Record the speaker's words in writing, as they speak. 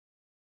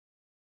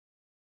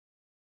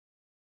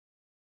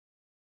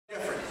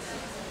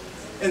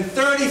In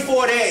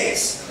 34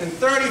 days,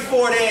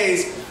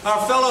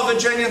 our fellow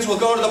Virginians will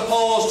go to the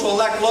polls to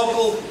elect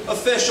local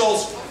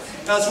officials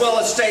as well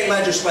as state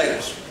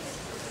legislators.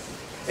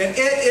 And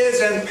it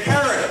is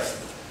imperative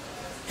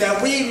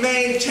that we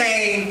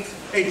maintain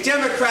a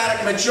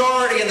Democratic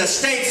majority in the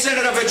state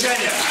Senate of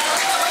Virginia.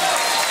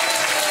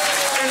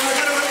 And we're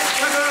going to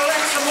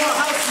elect some more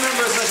House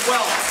members as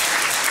well.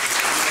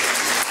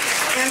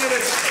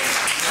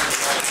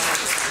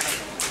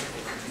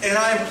 And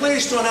I am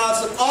pleased to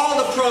announce that all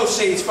the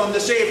proceeds from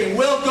this evening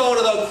will go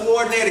to the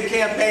coordinated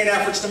campaign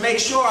efforts to make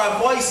sure our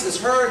voice is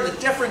heard and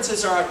the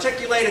differences are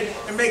articulated,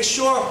 and make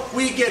sure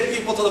we get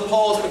people to the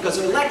polls, because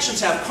elections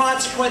have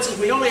consequences.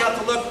 We only have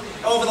to look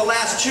over the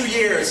last 2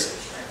 years.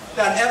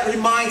 That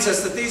reminds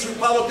us that these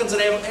Republicans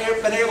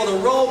have been able to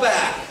roll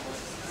back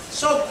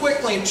so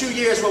quickly in 2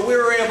 years what we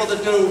were able to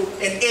do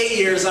in 8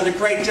 years under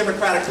great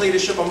Democratic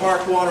leadership of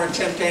Mark Warner and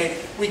Tim Kaine.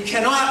 We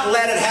cannot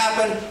let it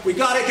happen. We've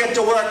got to get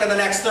to work in the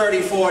next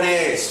 34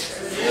 days.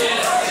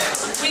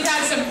 We've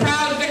had some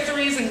proud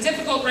victories and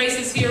difficult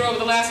races here over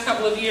the last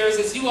couple of years,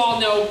 as you all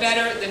know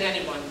better than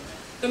anyone.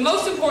 The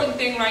most important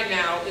thing right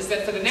now is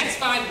that for the next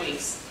 5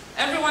 weeks,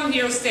 everyone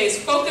here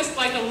stays focused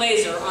like a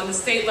laser on the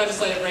state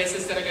legislative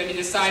races that are going to be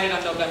decided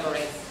on November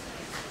 8th.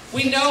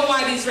 We know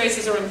why these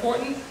races are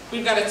important.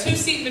 We've got a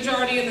 2-seat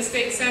majority in the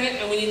state Senate,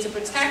 and we need to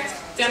protect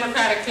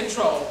Democratic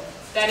control.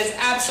 That is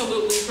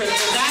absolutely critical.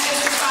 That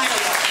is the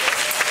firewall.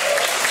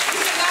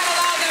 We cannot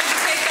allow them to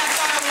take that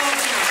firewall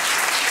down.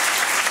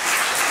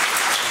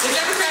 The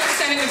Democratic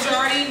Senate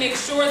majority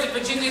makes sure that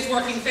Virginia's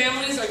working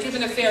families are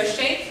given a fair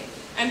shake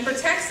and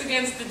protects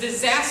against the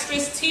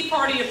disastrous Tea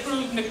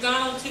Party-approved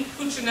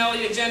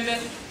McDonnell-Cuccinelli agenda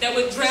that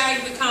would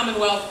drag the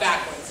Commonwealth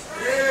backwards.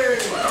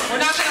 We're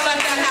not going to let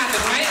that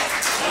happen, right?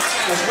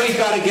 Because we've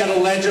got to get a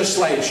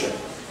legislation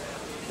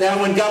that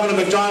when Governor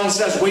McDonnell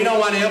says we don't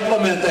want to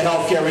implement the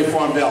health care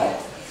reform bill,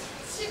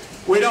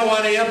 we don't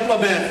want to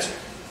implement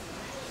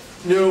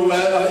new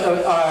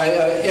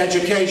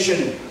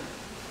education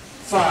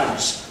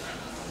funds,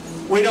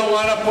 we don't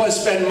want to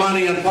spend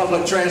money on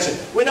public transit,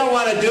 we don't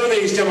want to do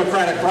these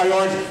Democratic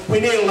priorities,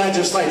 we need a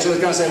legislature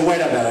that's going to say,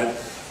 wait a minute,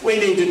 we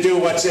need to do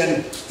what's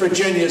in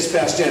Virginia's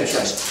best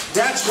interest.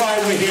 That's why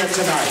we're here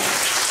tonight.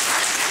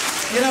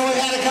 You know, we've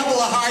had a couple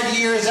of hard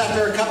years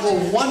after a couple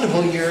of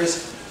wonderful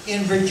years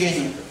in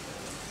Virginia.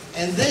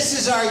 And this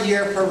is our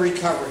year for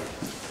recovery.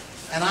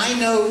 And I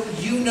know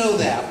you know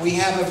that. We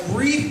have a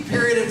brief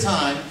period of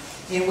time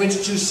in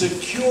which to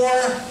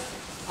secure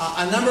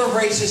a number of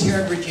races here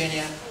in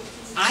Virginia.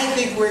 I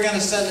think we're going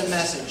to send a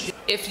message.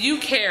 If you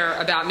care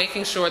about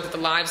making sure that the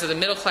lives of the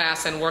middle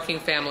class and working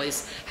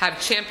families have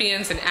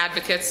champions and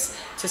advocates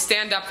to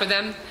stand up for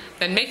them,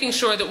 then making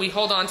sure that we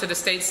hold on to the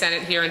state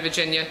Senate here in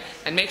Virginia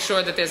and make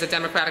sure that there's a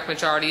Democratic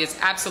majority is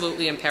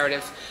absolutely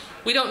imperative.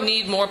 We don't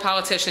need more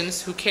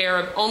politicians who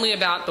care only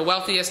about the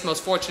wealthiest,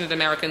 most fortunate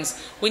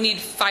Americans. We need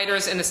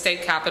fighters in the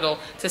state capitol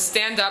to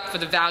stand up for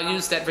the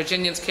values that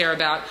Virginians care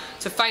about,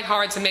 to fight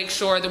hard to make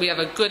sure that we have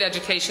a good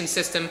education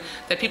system,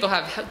 that people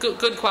have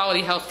good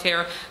quality health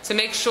care, to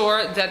make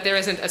sure that there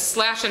isn't a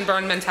slash and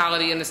burn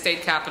mentality in the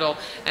state capitol.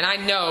 And I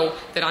know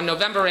that on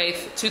November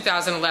 8th,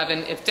 2011,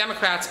 if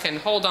Democrats can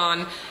hold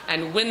on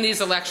and win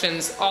these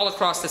elections all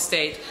across the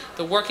state,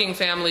 the working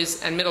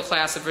families and middle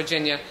class of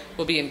Virginia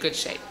will be in good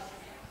shape.